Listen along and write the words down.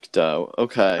worked out.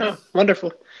 Okay. Oh,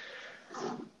 wonderful.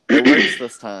 It works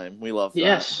this time. We love that.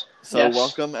 Yes. So Yes.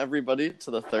 welcome everybody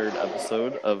to the third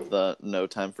episode of the No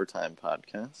Time for Time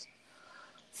podcast.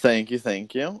 Thank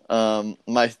you.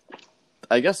 My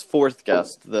fourth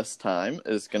guest this time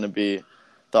is going to be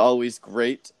the always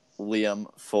great Liam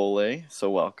Foley. So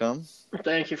welcome.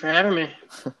 Thank you for having me.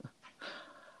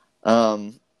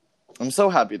 I'm so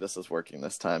happy this is working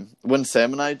this time. When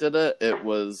Sam and I did it, it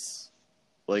was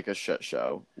like a shit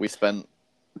show. We spent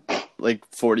like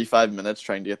 45 minutes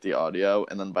trying to get the audio,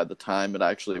 and then by the time it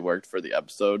actually worked for the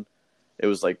episode, it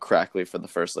was like crackly for the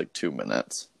first like 2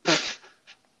 minutes.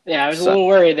 Yeah, I was a little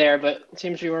worried there, but it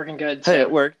seems to be working good. So. Hey,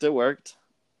 it worked.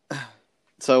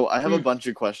 So I have a bunch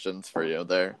of questions for you.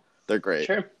 They're great.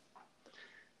 Sure.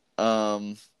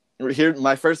 Here,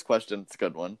 my first question. It's a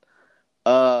good one.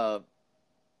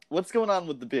 What's going on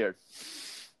with the beard?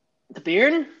 The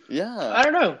beard? Yeah. I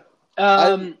don't know.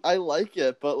 I like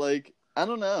it, but like I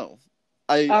don't know.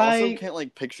 I also can't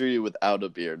like picture you without a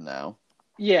beard now.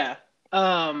 Yeah.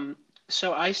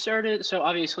 So I started. So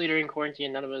obviously during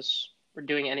quarantine, none of us were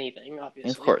doing anything.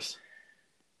 Obviously. Of course.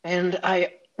 And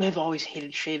I've always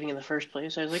hated shaving in the first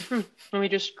place. I was like, let me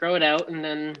just grow it out, and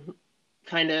then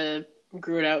kind of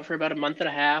grew it out for about a month and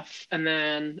a half, and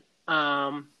then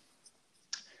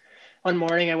one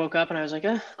morning I woke up and I was like,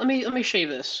 let me shave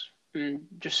this and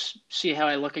just see how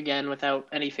I look again without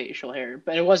any facial hair.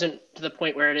 But it wasn't to the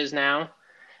point where it is now.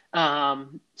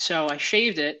 So I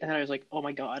shaved it, and then I was like, oh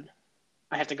my God,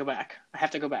 I have to go back. I have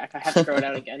to grow it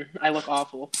out again. I look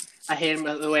awful. I hated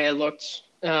the way I looked.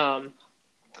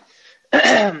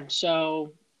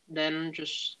 So then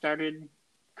just started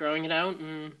growing it out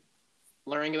and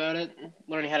learning about it,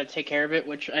 learning how to take care of it,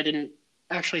 which I didn't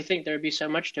actually think there would be so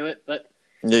much to it, but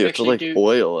yeah, you have to like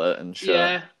oil it and shit.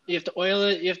 Yeah, you have to oil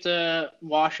it, you have to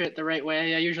wash it the right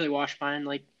way. I usually wash mine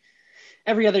like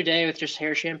every other day with just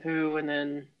hair shampoo, and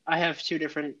then I have 2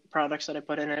 different products that I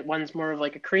put in it. One's more of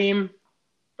like a cream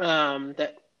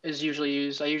that is usually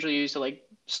used. I usually use to like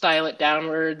style it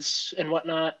downwards and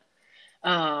whatnot.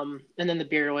 And then the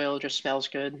beard oil just smells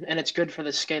good, and it's good for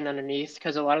the skin underneath,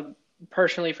 because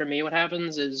personally for me, what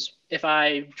happens is if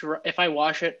I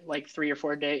wash it like 3 or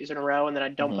 4 days in a row and then I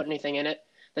don't put anything in it,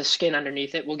 the skin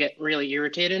underneath it will get really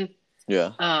irritated.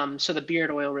 Yeah. So the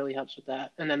beard oil really helps with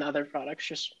that, and then the other products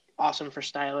just awesome for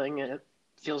styling, and it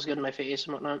feels good in my face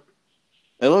and whatnot.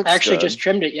 It looks I actually good. just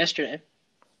trimmed it yesterday.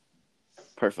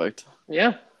 Perfect.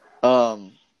 Yeah.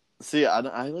 See,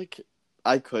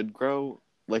 I could grow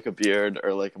like a beard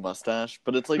or like a mustache,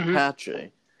 but it's like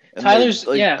patchy. And Tyler's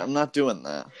I'm not doing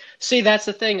that. See, that's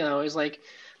the thing though, is like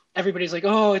everybody's like,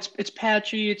 oh, it's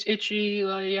patchy, it's itchy,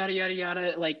 yada yada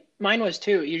yada. Like mine was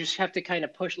too. You just have to kind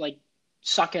of push, like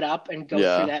suck it up and go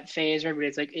through that phase.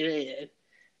 Everybody's like,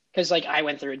 because like I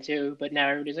went through it too, but now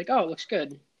everybody's like, oh, it looks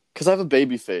good. Because I have a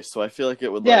baby face, so I feel like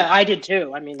it would. Yeah, I did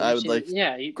too. I mean, I would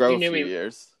grow a few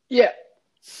years. Yeah.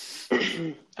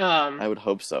 I would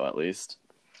hope so, at least.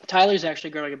 Tyler's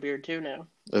actually growing a beard too now.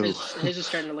 His is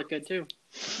starting to look good too.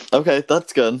 Okay,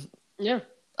 that's good. Yeah.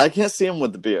 I can't see him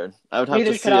with the beard. I would have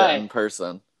to see it in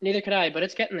person. Neither could I, but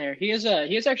it's getting there. He has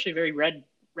actually very red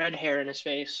hair in his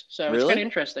face, so really? It's kind of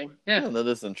interesting. Yeah, that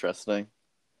is interesting.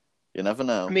 You never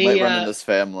know. Might run in this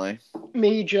family.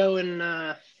 Me, Joe,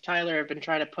 and Tyler have been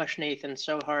trying to push Nathan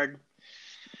so hard.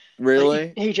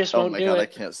 Really? He just won't do it. Oh my God, I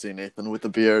can't see Nathan with a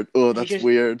beard. Oh, that's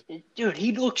weird. Dude,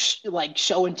 he looks like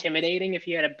so intimidating if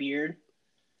he had a beard.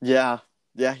 Yeah,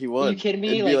 he would. Are you kidding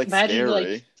me? It'd be, imagine scary.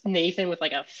 Like Nathan with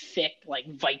like a thick like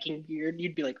Viking beard.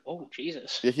 You'd be like, oh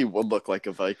Jesus. Yeah, he would look like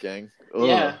a Viking. Ugh.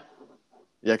 Yeah.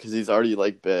 Yeah, because he's already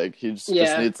like big. He just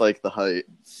needs like the height.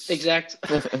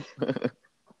 Exactly.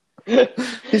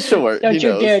 He's short.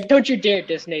 Don't you dare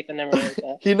diss Nathan ever like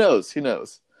that. He knows.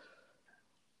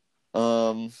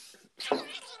 I'm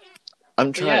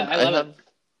trying. Yeah, I love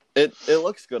it. It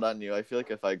looks good on you. I feel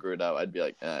like if I grew it out, I'd be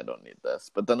like, I don't need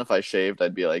this. But then if I shaved,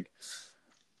 I'd be like,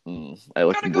 I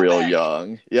look real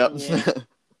young. Yep. Yeah.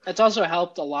 That's also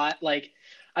helped a lot. Like,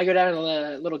 I go down to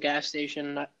the little gas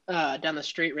station down the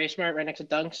street, Racemart, right next to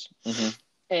Dunks,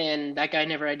 and that guy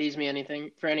never IDs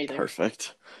me for anything.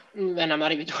 Perfect. And I'm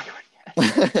not even 21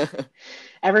 yet.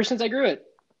 Ever since I grew it.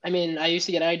 I mean, I used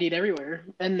to get ID'd everywhere,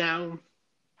 and now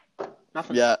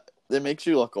nothing. Yeah, it makes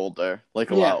you look older,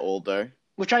 like a lot older.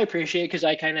 Which I appreciate, because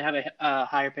I kind of have a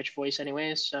higher pitched voice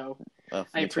anyways, so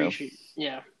I appreciate.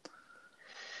 Yeah.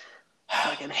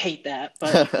 I fucking hate that,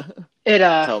 but it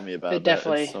tell me about it.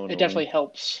 Definitely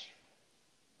helps.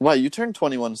 Wow, you turned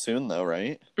 21 soon though,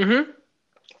 right? Mm-hmm.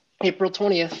 April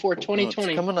 20th for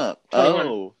 2020. It's coming up. 21.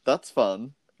 Oh, that's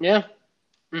fun. Yeah.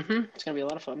 Mm-hmm. It's gonna be a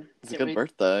lot of fun. It's a good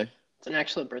birthday. It's an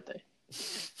excellent birthday.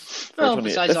 Well, 420.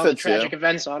 besides It all the fits you. tragic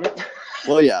events on it.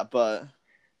 Well, yeah, but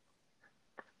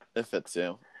it fits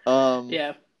you.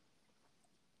 Yeah.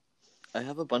 I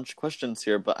have a bunch of questions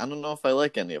here, but I don't know if I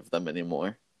like any of them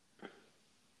anymore.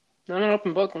 I'm an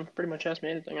open book and pretty much ask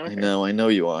me anything. I don't care. I know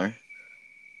you are.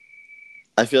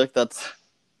 I feel like that's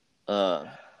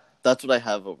what I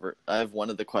have over. I have one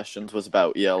of the questions was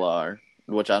about ELR,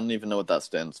 which I don't even know what that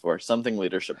stands for. Something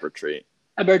leadership retreat.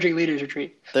 Emerging Leaders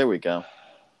Retreat. There we go.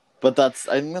 But I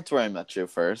think that's where I met you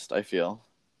first, I feel.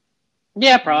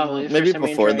 Yeah, probably. Maybe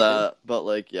before that, but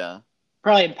like, yeah.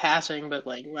 Probably in passing, but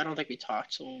like, I don't think we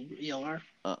talked till ELR.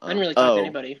 I didn't really talk to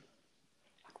anybody.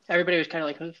 Everybody was kind of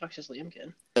like, who the fuck's this Liam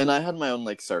kid? And I had my own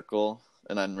like circle,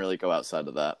 and I didn't really go outside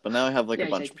of that. But now I have like a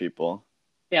bunch of people.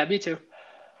 Yeah, me too.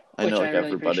 I know like really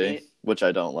everybody, which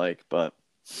I don't like, but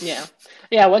yeah.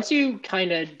 Once you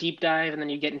kind of deep dive and then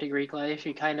you get into Greek life,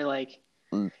 you kind of like,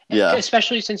 yeah.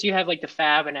 Especially since you have like the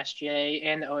FAB and SGA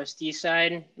and the OSD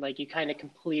side, like you kind of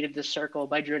completed the circle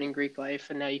by joining Greek life,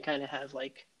 and now you kind of have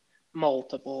like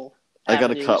multiple. I got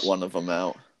to cut one of them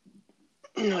out.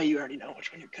 No, you already know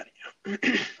which one you're cutting out.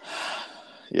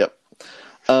 Yep.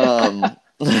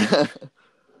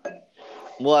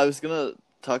 Well, I was gonna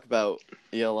talk about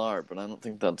ELR, but I don't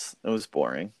think it was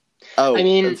boring. Oh, I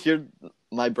mean,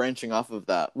 my branching off of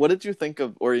that. What did you think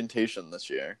of orientation this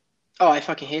year? Oh, I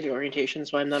fucking hated orientation,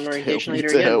 so I'm not an orientation leader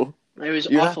again. It was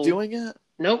You're awful. You're not doing it?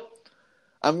 Nope.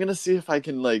 I'm gonna see if I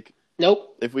can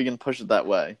Nope. If we can push it that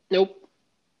way. Nope.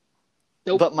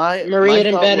 But Maria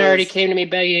and Ben already came to me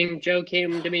begging. Joe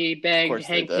came to me, begged.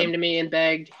 Hank came to me and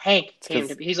begged. Hank came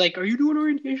to me. He's like, "Are you doing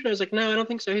orientation?" I was like, "No, I don't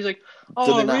think so." He's like, "Oh,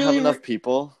 do they not have enough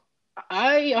people?"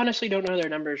 I honestly don't know their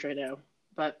numbers right now,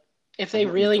 but if they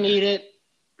really need it,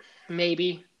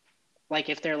 maybe. Like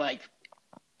if they're like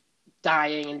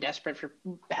dying and desperate for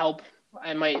help,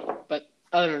 I might. But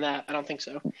other than that, I don't think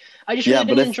so. I just really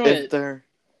didn't enjoy it.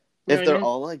 If they're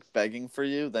all like begging for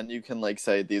you, then you can like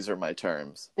say these are my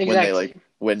terms. Exactly.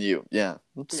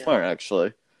 It's smart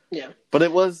actually. Yeah. But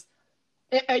it was.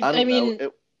 I mean,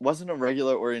 it wasn't a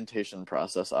regular orientation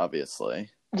process, obviously.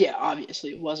 Yeah,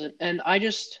 obviously it wasn't, and I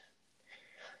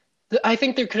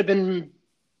think there could have been.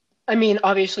 I mean,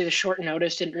 obviously the short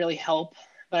notice didn't really help,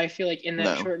 but I feel like in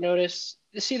that short notice,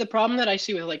 see the problem that I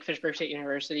see with like Fitchburg State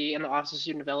University and the Office of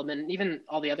Student Development, and even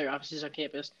all the other offices on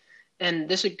campus. And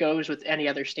this goes with any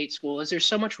other state school, is there's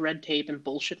so much red tape and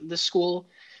bullshit at this school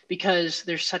because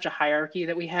there's such a hierarchy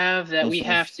that we have that we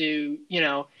have to,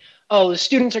 the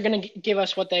students are going to give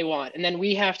us what they want. And then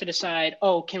we have to decide,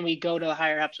 can we go to the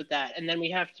higher ups with that? And then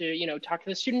we have to, talk to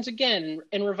the students again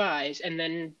and revise and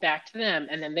then back to them.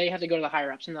 And then they have to go to the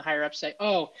higher ups and the higher ups say,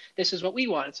 this is what we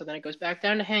want. So then it goes back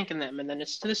down to Hank and them. And then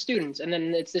it's to the students. And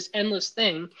then it's this endless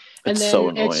thing. And then so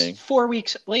annoying. It's 4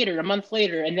 weeks later, a month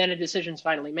later, and then a decision's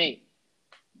finally made.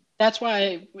 That's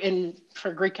why,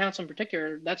 for Greek Council in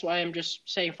particular, that's why I'm just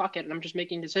saying fuck it and I'm just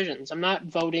making decisions. I'm not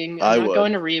voting. I'm not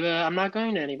going to Reba. I'm not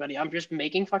going to anybody. I'm just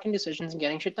making fucking decisions and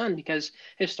getting shit done because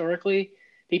historically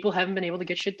people haven't been able to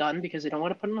get shit done because they don't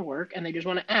want to put in the work and they just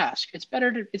want to ask.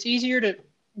 It's easier to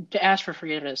ask for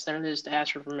forgiveness than it is to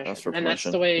ask for permission. And that's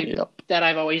the way that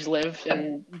I've always lived,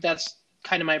 and that's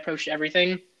kind of my approach to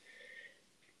everything.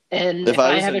 And if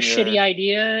I have a shitty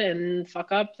idea and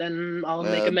fuck up, then I'll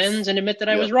make amends and admit that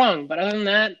I was wrong. But other than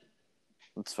that,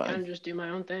 it's fine. I just do my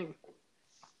own thing.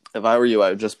 If I were you, I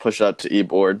would just push out to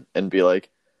e-board and be like,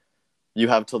 you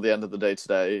have till the end of the day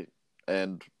today,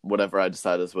 and whatever I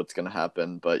decide is what's going to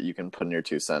happen, but you can put in your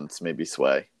 2 cents, maybe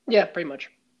sway. Yeah, pretty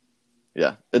much.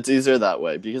 Yeah, it's easier that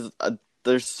way because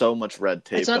there's so much red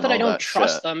tape. It's not that I don't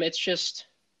trust them, it's just...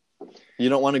 You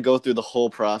don't want to go through the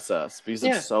whole process because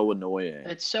it's so annoying.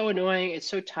 It's so annoying. It's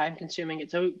so time consuming.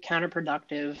 It's so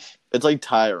counterproductive. It's like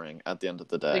tiring at the end of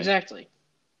the day. Exactly.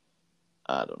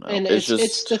 I don't know. And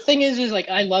it's the thing is like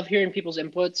I love hearing people's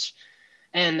inputs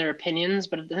and their opinions,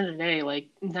 but at the end of the day, like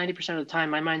 90% of the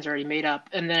time, my mind's already made up,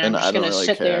 and then I'm just gonna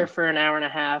sit there for an hour and a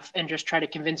half and just try to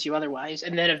convince you otherwise,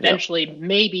 and then eventually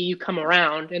maybe you come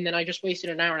around, and then I just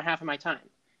wasted an hour and a half of my time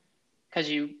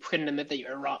because you couldn't admit that you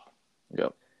were wrong.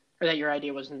 Yep. Or that your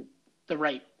idea wasn't the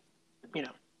right,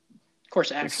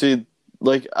 course of action. See,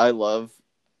 like, I love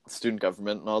student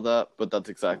government and all that, but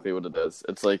that's exactly what it is.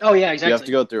 It's like, you have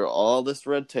to go through all this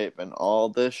red tape and all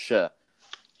this shit.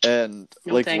 And,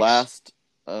 last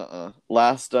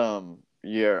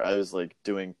year, I was,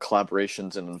 doing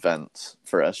collaborations and events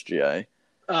for SGA.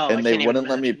 Oh, and they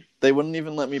wouldn't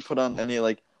even let me put on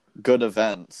any, good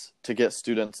events to get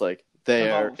students,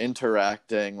 there,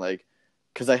 interacting,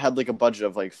 because I had a budget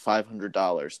of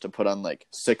 $500 to put on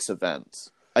 6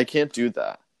 events. I can't do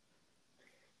that.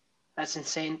 That's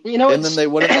insane. And then they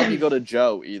wouldn't let me go to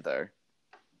Joe either.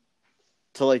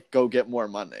 to like go get more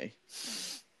money.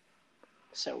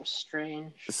 So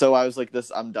strange. So I was like,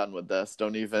 I'm done with this.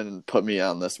 Don't even put me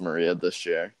on this, Maria, this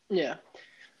year. Yeah.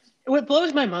 What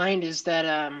blows my mind is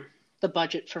that the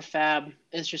budget for Fab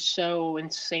is just so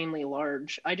insanely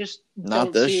large. I just Not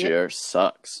don't this see year.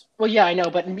 Sucks. Well, yeah, I know,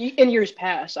 but in years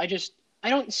past, I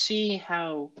don't see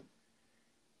how.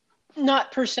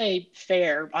 Not per se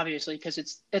fair, obviously, because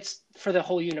it's for the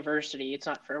whole university. It's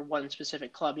not for one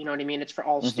specific club. You know what I mean? It's for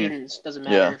all students. Doesn't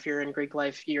matter Yeah. if you're in Greek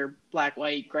life, you're black,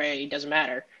 white, gray. Doesn't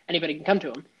matter. Anybody can come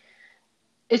to them.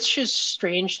 It's just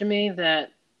strange to me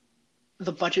that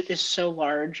the budget is so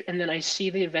large, and then I see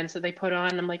the events that they put on.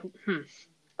 And I'm like,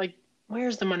 like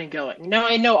where's the money going? Now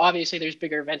I know obviously there's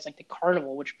bigger events like the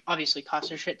carnival, which obviously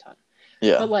costs a shit ton.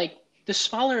 Yeah. But like the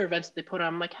smaller events that they put on,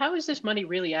 I'm like, how is this money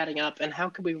really adding up, and how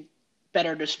could we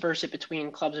better disperse it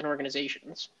between clubs and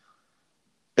organizations?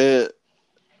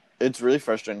 It's really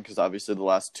frustrating because obviously the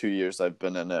last 2 years I've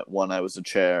been in it, one I was a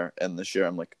chair, and this year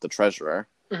I'm like the treasurer.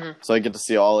 Mm-hmm. So I get to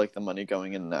see all like the money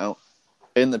going in and out.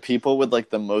 And the people with like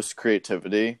the most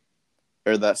creativity,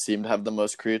 or that seem to have the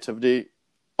most creativity,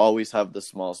 always have the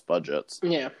smallest budgets.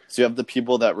 Yeah. So you have the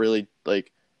people that really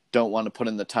like don't want to put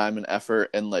in the time and effort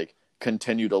and like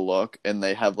continue to look, and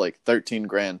they have like 13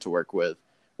 grand to work with,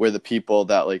 where the people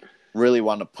that like really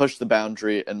want to push the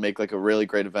boundary and make like a really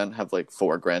great event have like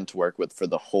 4 grand to work with for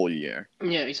the whole year.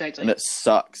 Yeah, exactly. And it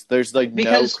sucks. There's like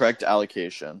no correct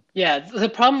allocation. Yeah, the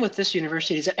problem with this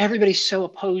university is that everybody's so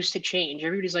opposed to change.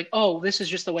 Everybody's like, oh, this is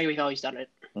just the way we've always done it.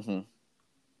 Mm-hmm.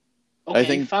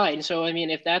 Okay, fine. So, I mean,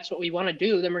 if that's what we want to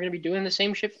do, then we're going to be doing the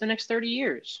same shit for the next 30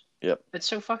 years. Yep. That's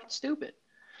so fucking stupid.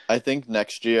 I think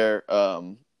next year,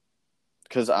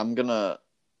 because I'm going to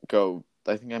go,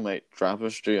 I think I might drop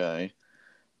SGA,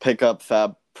 pick up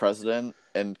Fab President,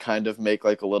 and kind of make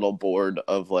like a little board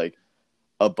of like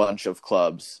a bunch of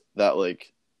clubs that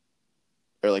like,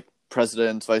 or like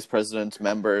presidents, vice presidents,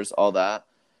 members, all that.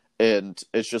 And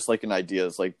it's just like an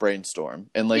ideas, like brainstorm.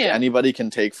 And like anybody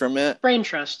can take from it. Brain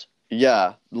trust.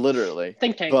 Yeah, literally.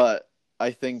 Think tank. But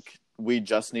I think we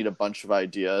just need a bunch of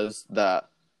ideas that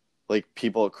like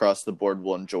people across the board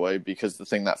will enjoy, because the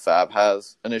thing that Fab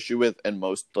has an issue with, and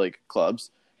most like clubs,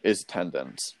 is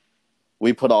attendance.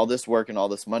 We put all this work and all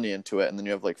this money into it, and then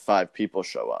you have like 5 people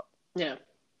show up. Yeah.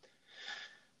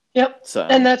 Yep. So,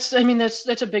 and that's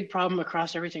a big problem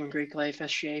across everything, Greek life,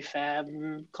 SGA, Fab,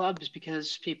 clubs,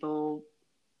 because people,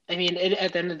 I mean,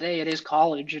 at the end of the day, it is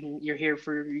college, and you're here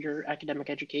for your academic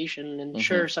education. And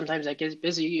sure, sometimes that gets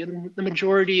busy. And the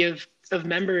majority of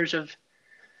members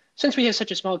since we have such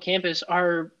a small campus,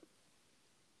 our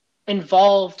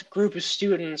involved group of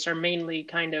students are mainly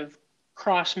kind of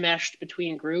cross-meshed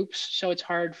between groups. So it's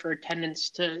hard for attendance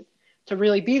to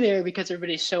really be there, because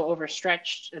everybody's so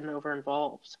overstretched and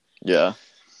over-involved. Yeah.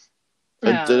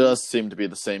 It does seem to be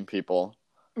the same people.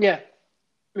 Yeah.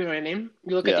 You know what I mean?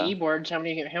 You look at the e-boards, how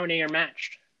many are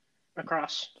matched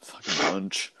across? Fucking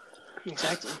bunch.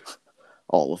 Exactly.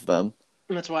 All of them.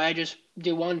 And that's why I just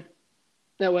do one.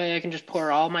 That way I can just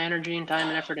pour all my energy and time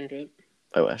and effort into it.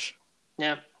 I wish.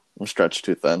 Yeah. I'm stretched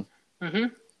too thin. Mm-hmm.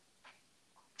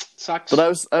 Sucks. But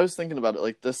I was thinking about it,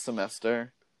 like this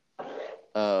semester,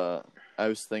 I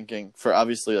was thinking, for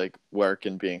obviously like work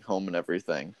and being home and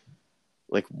everything,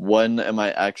 like when am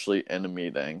I actually in a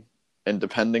meeting? And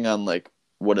depending on like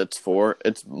what it's for,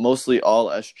 it's mostly all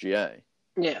SGA.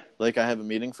 Yeah. Like I have a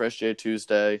meeting for SGA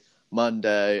Tuesday,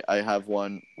 Monday, I have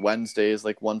one Wednesdays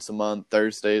like once a month,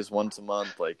 Thursdays once a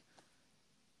month, like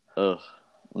I'm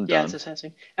done. Yeah, it's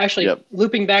assessing. Actually,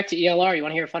 looping back to ELR, you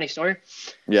want to hear a funny story?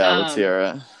 Yeah, let's hear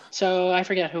it. So I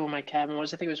forget who my cabin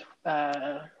was. I think it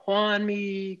was Juan,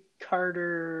 me,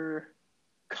 Carter,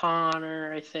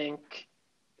 Connor, I think,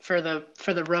 for the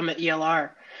room at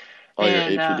ELR. All your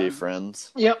APD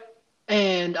friends. Yep.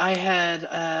 And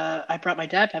I brought my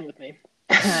dad pen with me.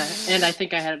 And I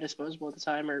think I had a disposable at the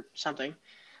time or something.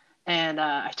 And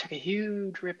I took a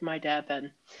huge rip of my dad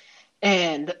pen.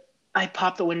 And I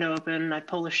pop the window open, I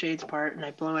pull the shades apart, and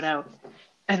I blow it out.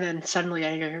 And then suddenly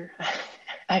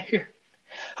I hear,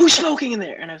 who's smoking in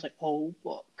there? And I was like, oh,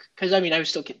 fuck. Because, I mean, I was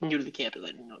still new to the campus. I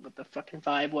didn't know what the fucking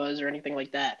vibe was or anything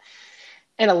like that.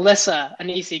 And Alyssa,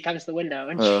 Anisi, comes to the window,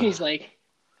 and she's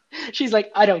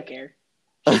like, I don't care.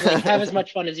 She's like, have as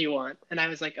much fun as you want. And I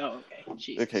was like, oh, okay.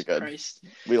 Jesus okay, good. Christ.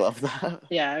 We love that.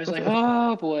 Yeah, I was like,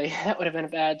 oh, boy, that would have been a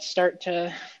bad start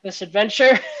to this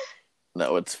adventure.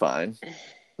 No, it's fine.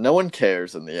 No one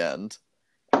cares in the end.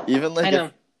 Even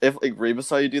like if like Reba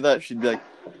saw you do that, she'd be like,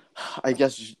 I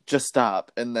guess just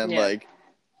stop. And then like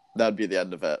that'd be the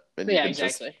end of it. And you could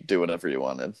just do whatever you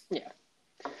wanted. Yeah.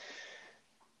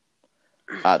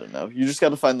 I don't know. You just got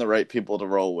to find the right people to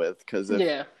roll with, because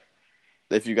if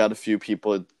if you got a few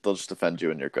people, they'll just defend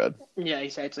you and you're good. Yeah,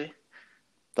 exactly.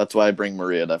 That's why I bring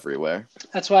Maria everywhere.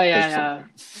 That's why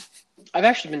I've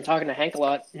actually been talking to Hank a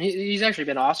lot. He's actually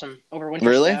been awesome over winter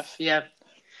Really? staff. Yeah,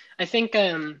 I think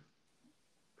there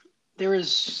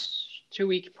was 2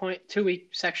 week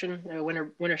section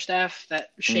winter staff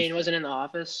that Shane wasn't in the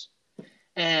office,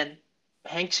 and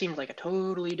Hank seemed like a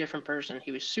totally different person.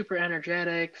 He was super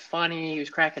energetic, funny. He was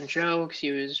cracking jokes.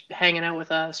 He was hanging out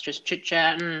with us, just chit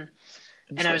chatting.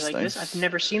 And I was like, I've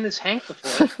never seen this Hank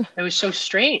before. It was so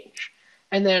strange.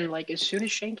 And then, like, as soon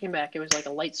as Shane came back, it was like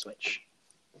a light switch.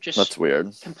 Just That's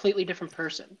weird. Completely different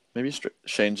person. Maybe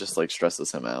Shane just like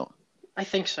stresses him out. I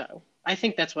think so. I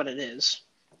think that's what it is.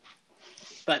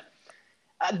 But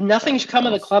nothing's come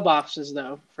of the club offices,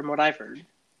 though, from what I've heard.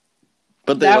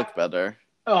 But they look better.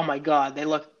 Oh my God,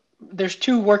 there's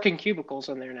 2 working cubicles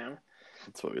in there now.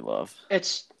 That's what we love.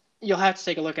 You'll have to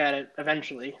take a look at it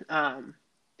eventually.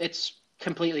 It's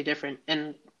completely different,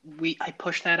 and I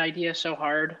pushed that idea so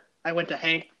hard. I went to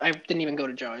Hank. I didn't even go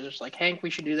to Joe. I was just like, Hank, we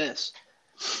should do this.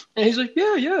 And he's like,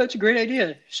 yeah, that's a great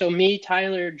idea. So me,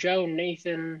 Tyler, Joe,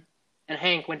 Nathan, and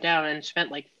Hank went down and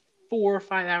spent like 4 or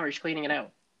 5 hours cleaning it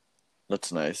out.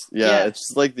 That's nice. Yeah,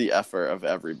 it's like the effort of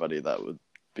everybody that would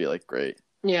be like great.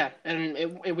 Yeah,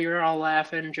 and we were all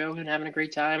laughing, joking, having a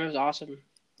great time. It was awesome.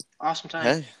 Awesome time.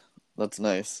 Hey, that's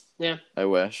nice. Yeah. I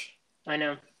wish. I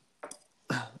know.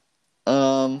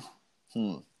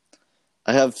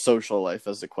 I have social life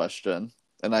as a question.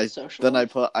 And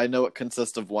I know it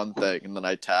consists of one thing, and then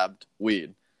I tabbed weed.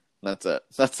 And that's it.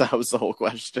 That was the whole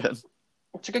question.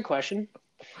 It's a good question.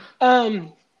 I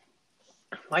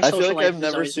feel like I've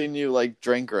never seen you like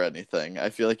drink or anything. I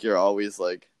feel like you're always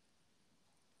like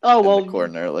in the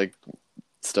corner, like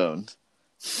stoned.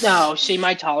 No, see,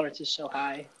 my tolerance is so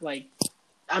high. Like,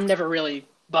 I'm never really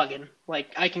bugging.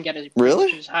 Like, I can get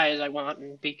as high as I want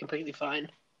and be completely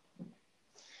fine.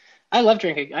 I love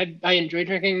drinking. I enjoy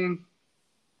drinking.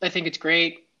 I think it's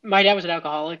great. My dad was an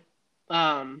alcoholic,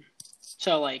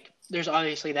 so like, there's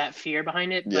obviously that fear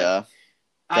behind it. Yeah,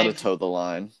 gotta toe the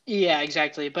line. Yeah,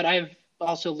 exactly. But I've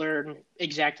also learned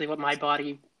exactly what my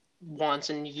body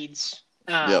wants and needs.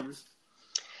 Yep.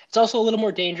 It's also a little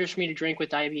more dangerous for me to drink with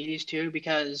diabetes too,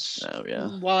 because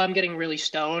while I'm getting really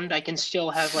stoned, I can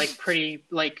still have like pretty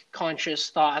like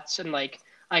conscious thoughts, and like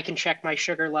I can check my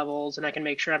sugar levels and I can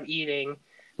make sure I'm eating.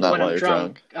 Not when while I'm you're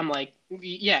drunk, I'm like,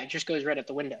 yeah, it just goes right out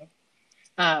the window.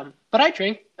 But I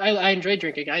drink. I enjoy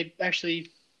drinking. I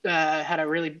actually had a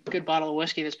really good bottle of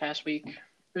whiskey this past week.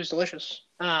 It was delicious.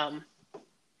 But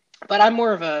I'm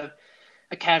more of a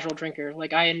casual drinker.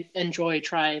 Like, I enjoy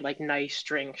trying like nice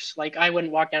drinks. Like, I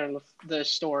wouldn't walk down to the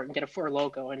store and get a Four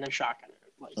Loko and then shotgun it.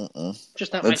 Like,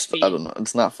 just not my speed. I don't know.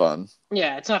 It's not fun.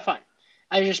 Yeah, it's not fun.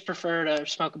 I just prefer to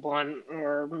smoke a blunt,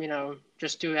 or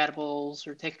just do edibles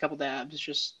or take a couple dabs.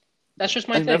 That's just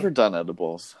my thing. I've never done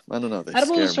edibles. I don't know.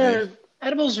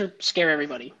 Edibles scare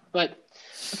everybody. But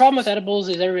the problem with edibles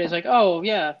is everybody's like, oh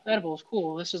yeah, edibles,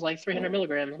 cool. This is like 300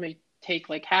 milligrams. Let me take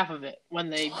like half of it, when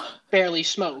they barely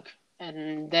smoke.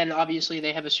 And then obviously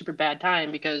they have a super bad time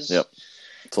because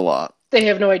it's a lot. They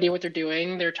have no idea what they're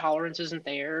doing. Their tolerance isn't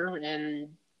there, and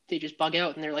they just bug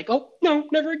out, and they're like, oh, no,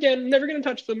 never again. Never going to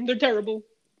touch them. They're terrible.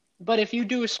 But if you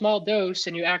do a small dose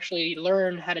and you actually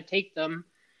learn how to take them,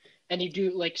 and you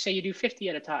do, like, say you do 50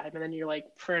 at a time, and then you're like,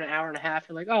 for an hour and a half,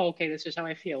 you're like, oh, okay, this is how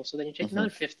I feel. So then you take another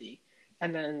 50.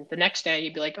 And then the next day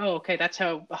you'd be like, oh, okay, that's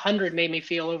how 100 made me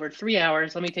feel over 3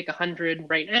 hours. Let me take 100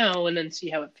 right now and then see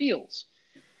how it feels.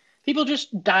 People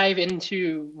just dive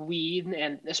into weed,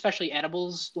 and especially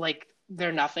edibles, like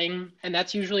they're nothing. And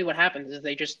that's usually what happens, is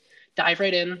they just dive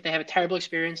right in. They have a terrible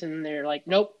experience, and they're like,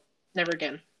 nope, never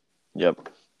again. Yep.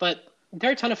 But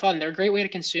they're a ton of fun. They're a great way to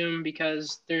consume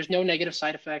because there's no negative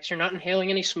side effects. You're not inhaling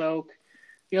any smoke.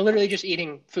 You're literally just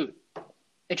eating food.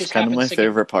 It just it's kind of my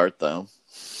favorite part, though.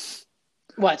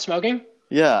 What, smoking?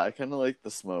 Yeah, I kind of like the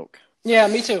smoke. Yeah,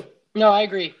 me too. No, I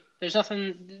agree. There's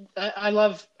nothing. I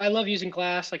love using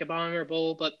glass, like a bong or a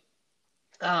bowl, but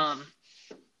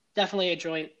definitely a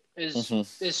joint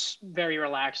is very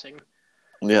relaxing.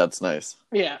 Yeah, it's nice.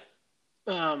 Yeah.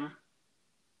 What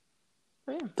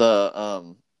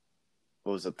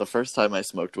was it? The first time I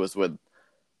smoked was with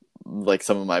like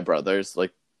some of my brothers,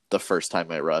 like the first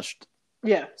time I rushed.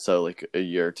 Yeah. So like a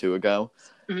year or two ago.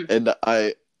 And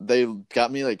they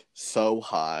got me like so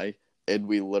high, and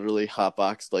we literally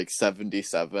hotboxed like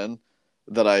 77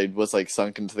 that I was like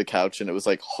sunk into the couch, and it was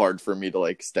like hard for me to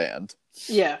like stand.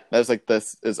 Yeah. I was like,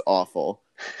 this is awful.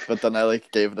 But then I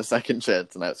like gave it a second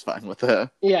chance, and I was fine with it.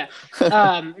 Yeah.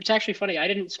 It's actually funny. I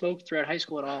didn't smoke throughout high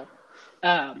school at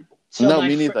all. So No,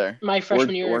 me neither. My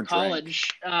freshman year or of drink.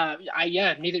 college,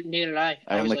 neither did I.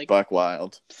 I don't like Buck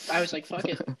Wild. I was like, fuck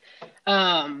it.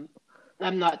 I'm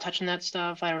not touching that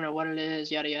stuff. I don't know what it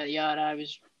is. Yada yada yada. I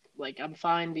was like, I'm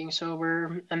fine being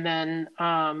sober. And then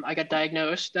I got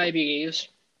diagnosed diabetes.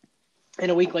 And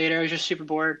a week later, I was just super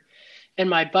bored. And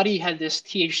my buddy had this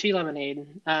THC lemonade.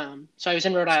 So I was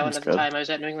in Rhode Island at the time. I was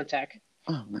at New England Tech.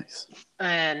 Oh, nice.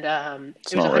 And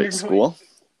it was right school.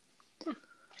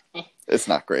 It's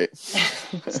not great.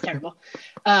 It's terrible.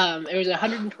 It was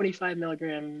 125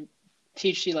 milligram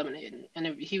THC lemonade,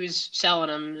 and he was selling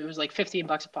them. It was like $15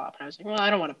 a pop, and I was like, "Well, I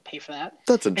don't want to pay for that."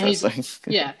 That's interesting.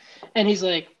 And he's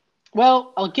like,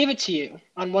 "Well, I'll give it to you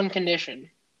on one condition."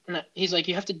 And he's like,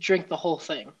 "You have to drink the whole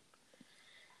thing."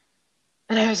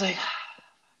 And I was like,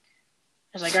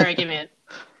 "All right, give me it."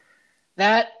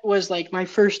 That was like my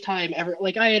first time ever.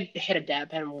 Like I had hit a dab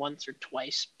pen once or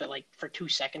twice, but like for 2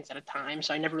 seconds at a time,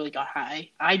 so I never really got high.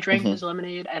 I drank this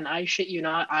lemonade, and I shit you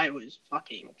not, I was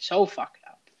fucking so fucked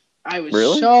up. I was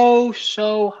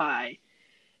so high,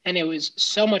 and it was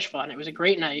so much fun. It was a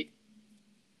great night.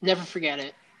 Never forget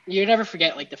it. You never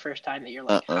forget like the first time that you're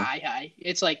like high.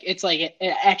 It's like it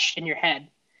etched in your head.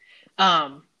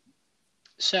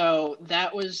 So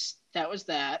that was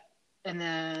that. And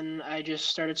then I just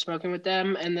started smoking with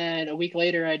them. And then a week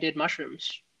later, I did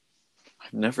mushrooms.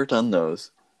 I've never done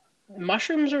those.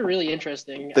 Mushrooms are really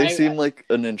interesting. They seem like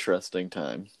an interesting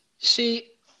time. See,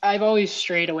 I've always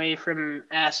strayed away from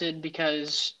acid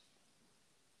because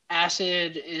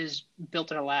acid is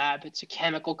built in a lab. It's a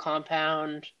chemical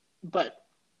compound. But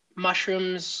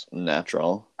mushrooms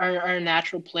natural are a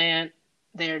natural plant.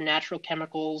 They're natural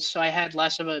chemicals. So I had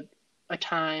less of a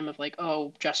time of like,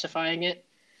 justifying it.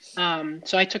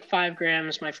 So I took 5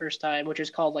 grams my first time, which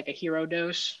is called like a hero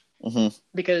dose,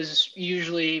 because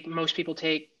usually most people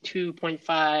take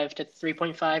 2.5 to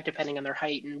 3.5 depending on their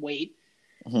height and weight.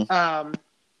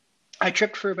 I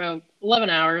tripped for about 11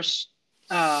 hours.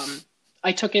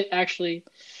 I took it actually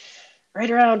right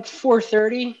around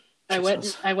 4:30. I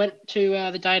went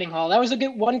to the dining hall. That was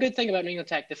one good thing about New England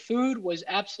Tech. The food was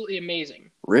absolutely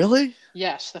amazing. Really?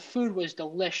 Yes, the food was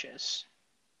delicious.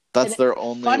 That's their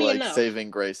only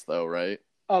saving grace, though, right?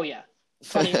 Oh yeah,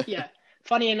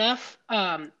 funny enough,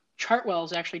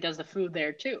 Chartwell's actually does the food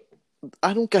there too.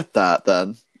 I don't get that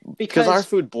then, because our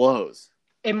food blows.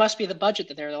 It must be the budget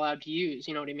that they're allowed to use.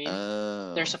 You know what I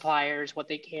mean? Their suppliers, what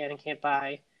they can and can't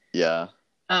buy. Yeah.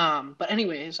 But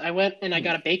anyways, I went and I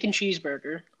got a bacon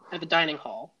cheeseburger at the dining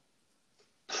hall,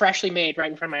 freshly made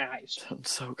right in front of my eyes. Sounds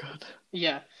so good.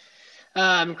 Yeah.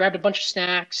 Grabbed a bunch of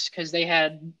snacks because they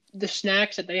had the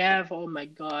snacks that they have. Oh my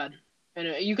god!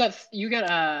 And you got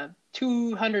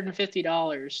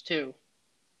 $250 too,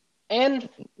 and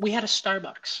we had a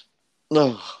Starbucks.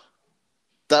 No,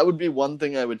 that would be one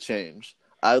thing I would change.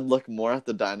 I would look more at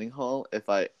the dining hall if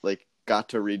I got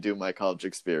to redo my college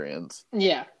experience.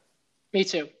 Yeah, me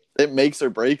too. It makes or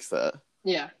breaks it.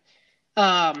 Yeah.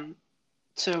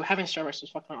 So having Starbucks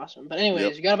was fucking awesome. But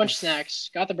anyways, you got a bunch of snacks,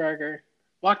 got the burger.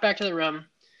 Walked back to the room,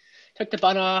 took the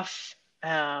bun off,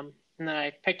 and then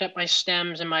I picked up my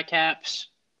stems and my caps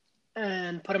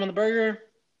and put them on the burger.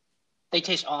 They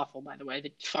taste awful, by the way.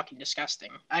 They're fucking disgusting.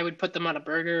 I would put them on a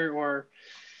burger or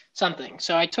something.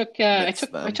 So I took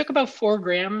about 4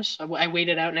 grams. I weighed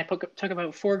it out, and I took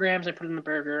about 4 grams. I put it in the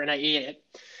burger, and I ate it.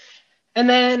 And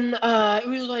then it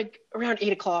was like around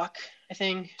 8 o'clock, I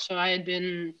think. So I had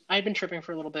been tripping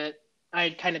for a little bit. I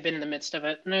had kind of been in the midst of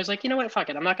it, and I was like, you know what, fuck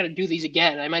it, I'm not going to do these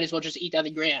again. I might as well just eat the other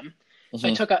gram. So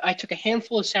I took a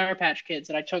handful of Sour Patch Kids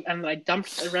that I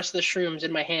dumped the rest of the shrooms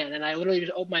in my hand, and I literally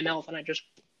just opened my mouth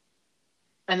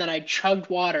and then I chugged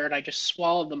water and I just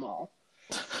swallowed them all.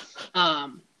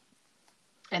 And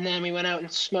then we went out and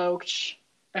smoked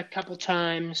a couple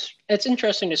times. It's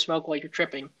interesting to smoke while you're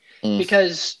tripping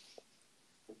because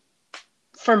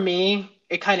for me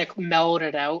it kind of mellowed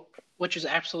it out, which is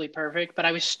absolutely perfect, but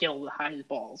I was still high as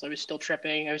balls. I was still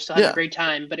tripping. I was still having a great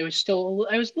time, but I was a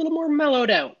little more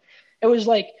mellowed out. It was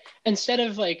like, instead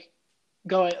of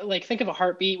going, think of a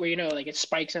heartbeat where, it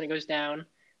spikes and it goes down.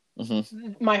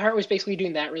 My heart was basically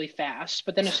doing that really fast.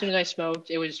 But then as soon as I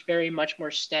smoked, it was very much more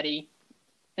steady.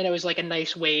 And it was like a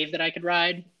nice wave that I could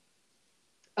ride.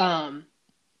 So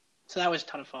that was a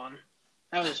ton of fun.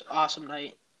 That was an awesome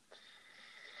night.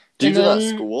 Do you do that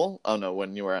at school? Oh, no,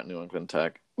 when you were at New England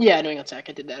Tech. Yeah, New England Tech.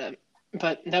 I did that.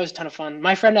 But that was a ton of fun.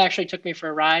 My friend actually took me for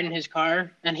a ride in his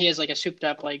car, and he has a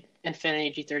souped-up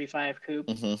Infiniti G35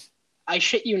 coupe. I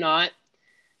shit you not.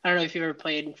 I don't know if you've ever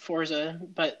played Forza,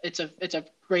 but it's a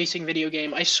racing video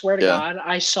game. I swear to God,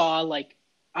 I saw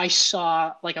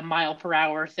a mile per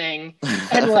hour thing,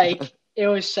 and It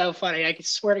was so funny. I could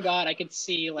swear to God, I could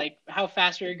see like how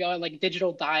fast we were going, like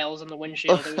digital dials on the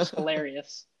windshield. It was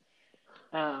hilarious.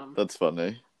 That's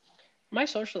funny. My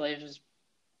social life is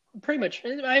pretty much.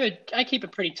 I keep a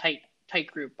pretty tight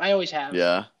group. I always have.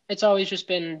 Yeah. It's always just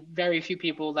been very few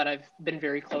people that I've been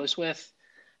very close with,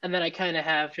 and then I kind of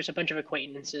have just a bunch of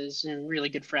acquaintances and really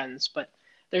good friends. But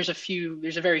there's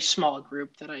a very small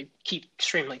group that I keep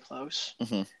extremely close,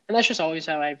 Mm-hmm. and that's just always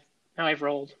how I've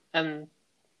rolled and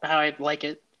how I like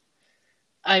it.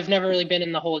 I've never really been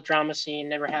in the whole drama scene.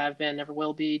 Never have been. Never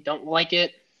will be. Don't like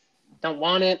it. Don't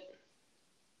want it.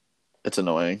 It's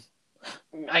annoying.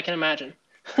 I can imagine.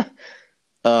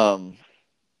 Um,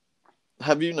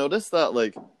 have you noticed that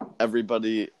like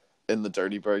everybody in the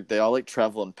Dirty Burg, they all like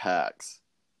travel in packs?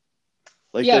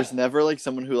 Like Yeah. there's never like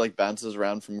someone who like bounces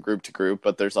around from group to group,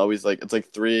 but there's always like it's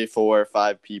like 3, 4,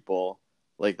 5 people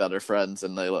like that are friends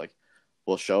and they like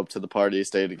will show up to the party,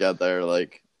 stay together,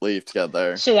 like leave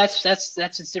together. See, that's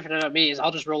what's different about me is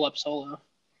I'll just roll up solo,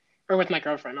 or with my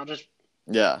girlfriend.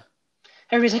 Yeah.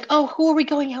 Everybody's like, "Oh, who are we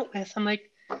going out with?" I'm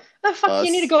like, "Oh fuck, Us.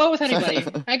 you need to go out with anybody.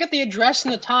 I got the address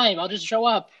and the time. I'll just show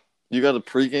up." You got to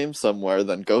pregame somewhere,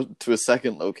 then go to a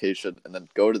second location, and then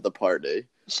go to the party.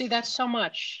 See, that's so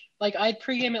much. Like I'd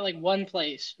pregame at like one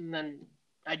place and then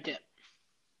I'd dip.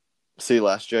 See,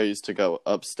 last year I used to go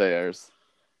upstairs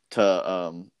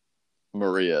to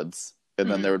Maria's,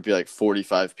 and then Mhm. there would be like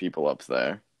 45 people up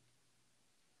there.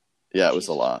 Yeah, it was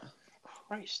a Jesus lot.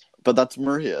 Christ. But that's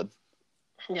Maria.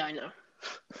 Yeah, I know.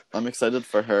 I'm excited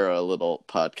for her little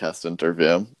podcast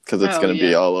interview because it's Oh, going to be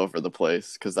yeah. all over the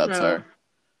place because that's her.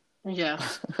 Yeah.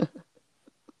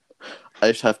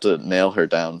 I just have to nail her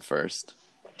down first.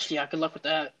 Yeah, good luck with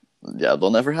that. Yeah, it'll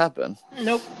never happen.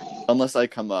 Nope. Unless I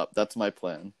come up. That's my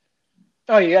plan.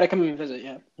 Oh, you gotta come and visit,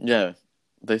 yeah. Yeah.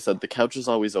 They said the couch is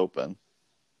always open.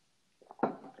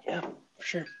 Yeah, for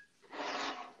sure.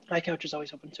 My couch is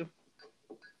always open too.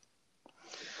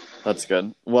 That's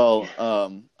good. Well,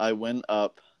 I went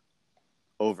up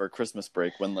over Christmas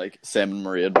break when like Sam and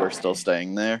Maria were still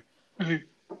staying there. Mhm.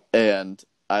 And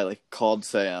I like called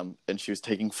Sam and she was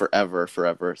taking forever.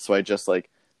 So I just like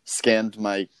scanned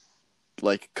my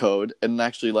like code and it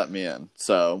actually let me in.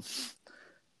 So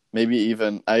maybe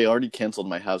even I already canceled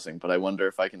my housing, but I wonder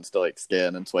if I can still like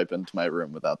scan and swipe into my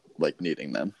room without like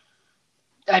needing them.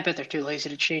 I bet they're too lazy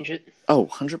to change it. Oh,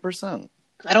 100%.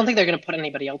 I don't think they're gonna put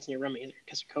anybody else in your room either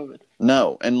because of COVID.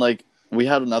 No, and like we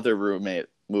had another roommate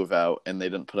move out and they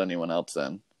didn't put anyone else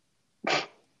in.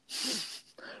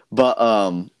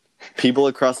 But people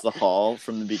across the hall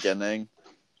from the beginning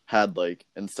had like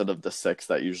instead of the 6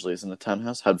 that usually is in a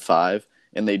townhouse, had 5,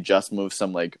 and they just moved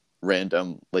some like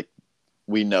random like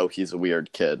we know he's a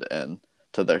weird kid in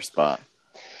to their spot.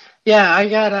 Yeah, I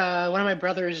got one of my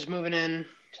brothers moving in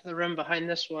to the room behind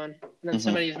this one, and then Mhm.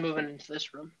 somebody's moving into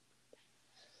this room.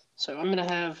 So I'm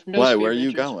gonna have no. Why? spare Where are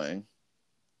you bedrooms. going?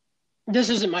 This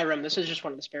isn't my room. This is just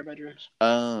one of the spare bedrooms.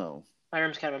 Oh, My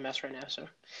room's kind of a mess right now. So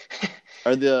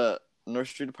are the North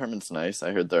Street apartments nice?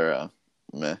 I heard they're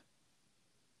meh.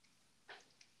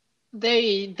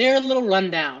 they're a little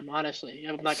rundown, honestly.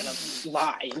 I'm not gonna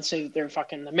lie and say they're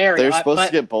fucking the Marriott. They're supposed but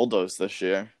to get bulldozed this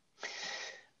year.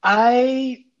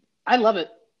 I love it.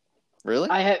 Really?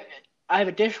 I have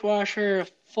a dishwasher, a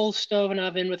full stove and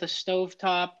oven with a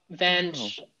stovetop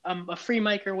vent, a free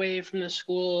microwave from the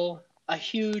school, a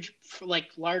huge like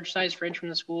large size fridge from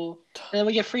the school, and then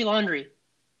we get free laundry.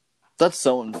 That's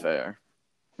so unfair.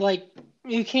 Like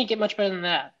you can't get much better than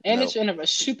that, and Nope. it's in a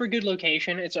super good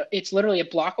location. It's literally a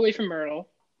block away from Myrtle.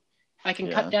 I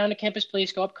can cut down to Campus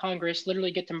Place, go up Congress,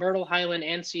 literally get to Myrtle, Highland,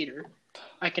 and Cedar.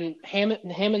 I can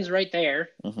Hammond's right there.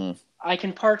 Mm-hmm. I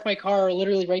can park my car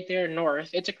literally right there north.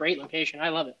 It's a great location. I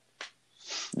love it.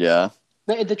 Yeah.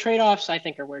 The trade-offs I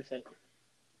think are worth it.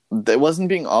 It wasn't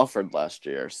being offered last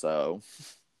year, so.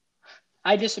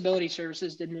 iDisability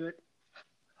Services didn't do it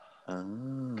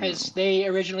because they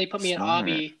originally put me in Smart.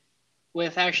 Obby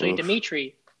with actually Oof.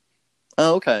 Dimitri.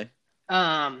 Oh, okay.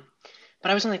 But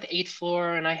I was on like the 8th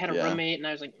floor and I had a Yeah. roommate and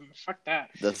I was like, fuck that.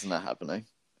 That's not happening.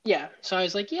 Yeah, so I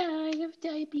was like, yeah, I have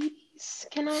diabetes.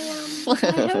 Can I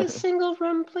have a single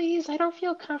room, please? I don't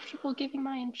feel comfortable giving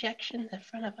my injections in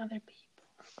front of other people.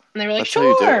 And they were like, That's how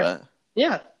you sure. do it.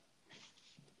 Yeah.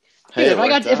 Hey, Dude, it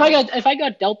worked out. if I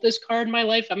got dealt this card in my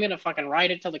life, I'm gonna fucking ride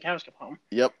it till the cows come home.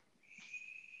 Yep.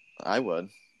 I would.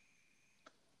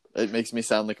 It makes me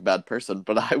sound like a bad person,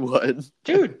 but I would.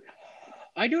 Dude,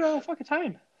 I do it all the fucking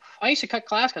time. I used to cut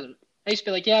class because of it. I used to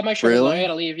be like, yeah, my sugar's low, Really? I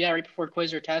gotta leave. Yeah, right before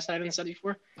quiz or test I haven't studied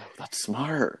for. Oh, that's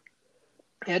smart.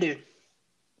 Yeah, dude.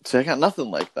 See, I got nothing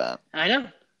like that. I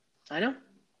know.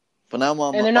 But now I'm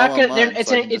on, And they're not all gonna. online, It's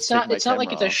so I can it's just take not my it's not like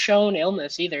camera it's a off. shown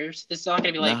illness either. It's not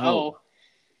gonna be like, No.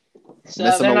 so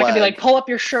Missing they're a not gonna be like, leg. pull up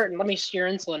your shirt and let me see your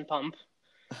insulin pump.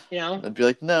 You know? I'd be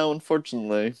like, no,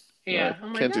 unfortunately, Yeah. I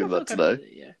I'm like, can't I do don't feel that comfortable today.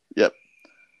 with it. Yeah. Yep.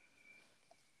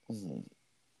 Mhm.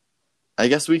 I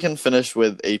guess we can finish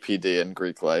with APD and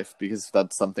Greek life because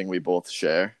that's something we both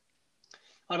share.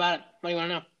 What about it? What do you want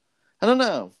to know? I don't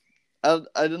know.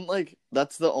 I didn't like.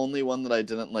 That's the only one that I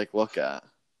didn't like look at.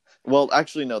 Well,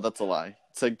 actually, no, that's a lie.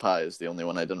 Sig Pi is the only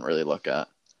one I didn't really look at.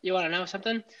 You want to know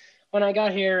something? When I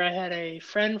got here, I had a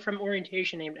friend from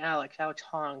orientation named Alex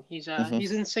Hong. He's Mhm.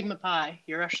 he's in Sigma Pi,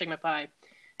 your Rush Sigma Pi.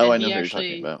 Oh, And I know he who you're actually,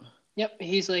 talking about. yep,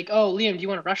 he's like, oh, Liam, do you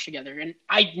want to rush together? And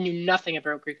I knew nothing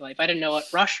about Greek life. I didn't know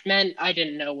what rush meant. I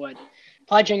didn't know what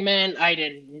pledging meant. I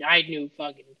knew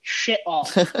fucking shit all.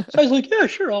 So I was like, yeah,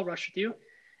 sure, I'll rush with you.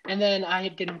 And then I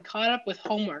had gotten caught up with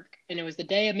homework, and it was the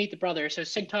day of Meet the Brothers. So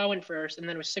Sig Tau went first, and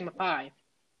then it was Sigma Pi.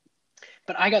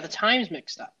 But I got the times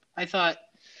mixed up. I thought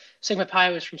Sigma Pi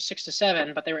was from 6 to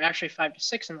 7, but they were actually 5 to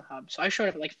 6 in the hub. So I showed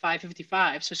up at like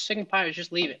 5:55. So Sigma Pi was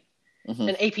just leaving. Mhm.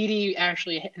 And APD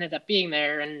actually ended up being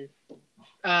there. And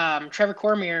Trevor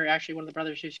Cormier, actually one of the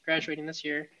brothers who's graduating this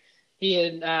year, he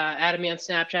had added me on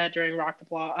Snapchat during Rock the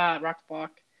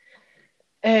Block.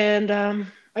 And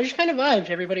I just kind of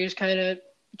vibed. Everybody was kind of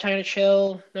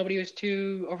chill. Nobody was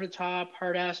too over the top,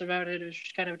 hard ass about it. It was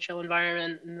just kind of a chill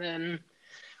environment. And then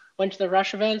went to the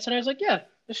Rush events, and I was like, yeah,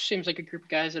 this seems like a group of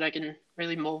guys that I can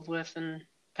really mold with and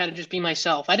kind of just be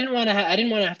myself. I didn't want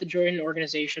to have to join an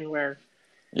organization where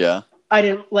Yeah.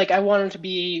 I wanted to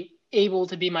be able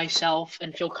to be myself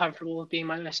and feel comfortable with being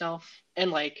myself.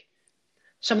 And like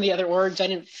some of the other orgs, I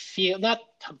didn't feel, not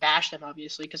to bash them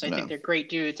obviously, because I No. think they're great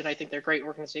dudes and I think they're great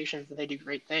organizations and they do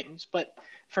great things. But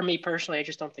for me personally, I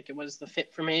just don't think it was the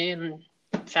fit for me, and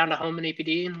found a home in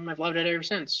APD, and I've loved it ever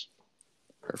since.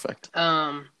 Perfect.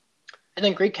 And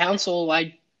then Greek Council,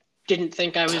 I didn't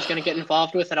think I was going to get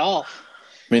involved with at all.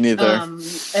 Me neither.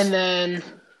 And then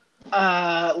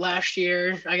last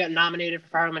year, I got nominated for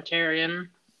parliamentarian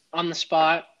on the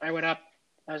spot. I went up.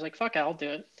 I was like, fuck it, I'll do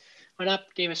it. Went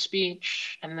up, gave a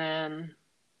speech, and then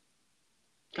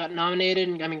got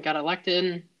nominated. Got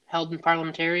elected, held in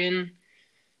parliamentarian,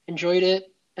 enjoyed it.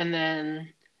 And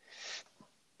then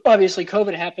obviously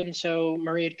COVID happened, so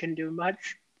Maria couldn't do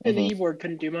much, and the E-board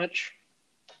couldn't do much.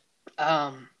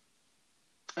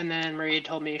 And then Maria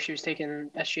told me she was taking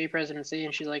SGA presidency,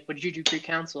 and she's like, would you do Greek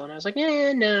Council? And I was like,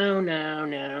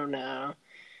 no.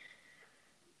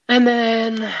 And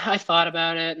then I thought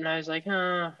about it, and I was like,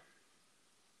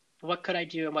 what could I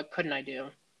do and what couldn't I do?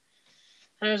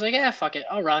 And I was like, fuck it,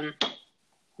 I'll run.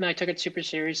 And I took it super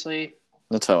seriously.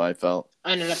 That's how I felt.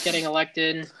 I ended up getting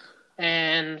elected,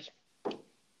 and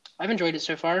I've enjoyed it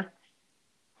so far.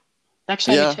 Next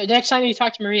time you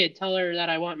talk to Maria, tell her that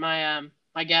I want my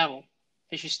my gavel.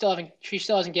 She still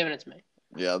hasn't given it to me.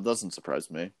 Yeah, it doesn't surprise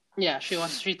me. Yeah, she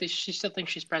still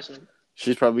thinks she's president.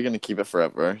 She's probably going to keep it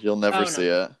forever. You'll never see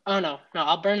it. Oh, no,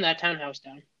 I'll burn that townhouse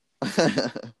down.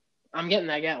 I'm getting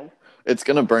that gavel. It's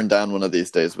going to burn down one of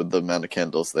these days with the amount of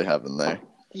candles they have in there.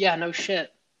 Yeah, no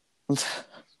shit.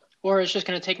 Or it's just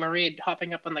going to take Maria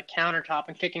hopping up on the countertop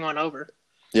and kicking one over.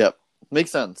 Yep,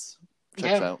 makes sense.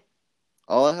 Checks out.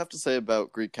 All I have to say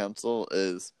about Greek Council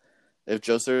is, if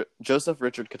Joseph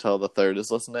Richard Cattell III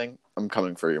is listening, I'm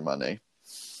coming for your money.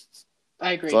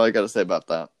 I agree. That's all I got to say about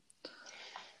that.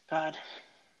 God.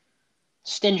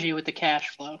 Stingy with the cash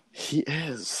flow. He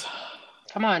is.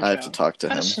 Come on, I Joe. have to talk to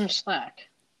him. Cut us some slack.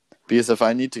 Because if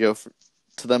I need to go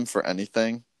to them for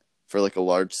anything, for like a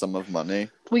large sum of money,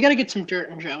 we got to get some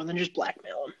dirt on Joe and then just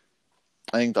blackmail him.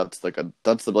 I think that's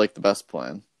the best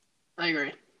plan. I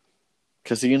agree.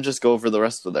 Because he can just go over the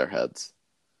rest of their heads.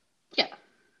 Yeah.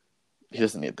 He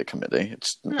doesn't need the committee.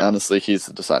 Honestly, he's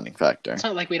the deciding factor. It's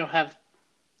not like we don't have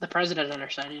the president on our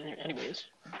side anyways.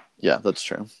 Yeah, that's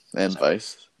true. And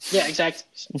vice. Yeah, exactly.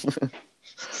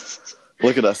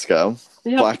 Look at us go.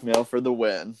 Yep. Blackmail for the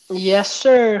win. Yes,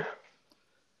 sir.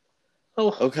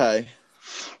 Oh. Okay.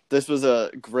 This was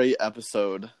a great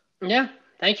episode. Yeah.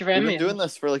 Thank you for having me. We've been doing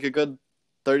this for like a good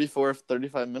 35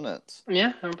 minutes.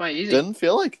 Yeah, that went by easy. Didn't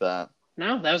feel like that.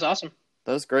 No, that was awesome.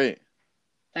 That was great.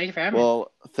 Thank you for having me.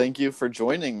 Well, thank you for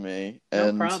joining me.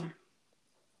 No problem.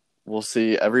 We'll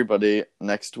see everybody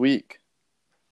next week.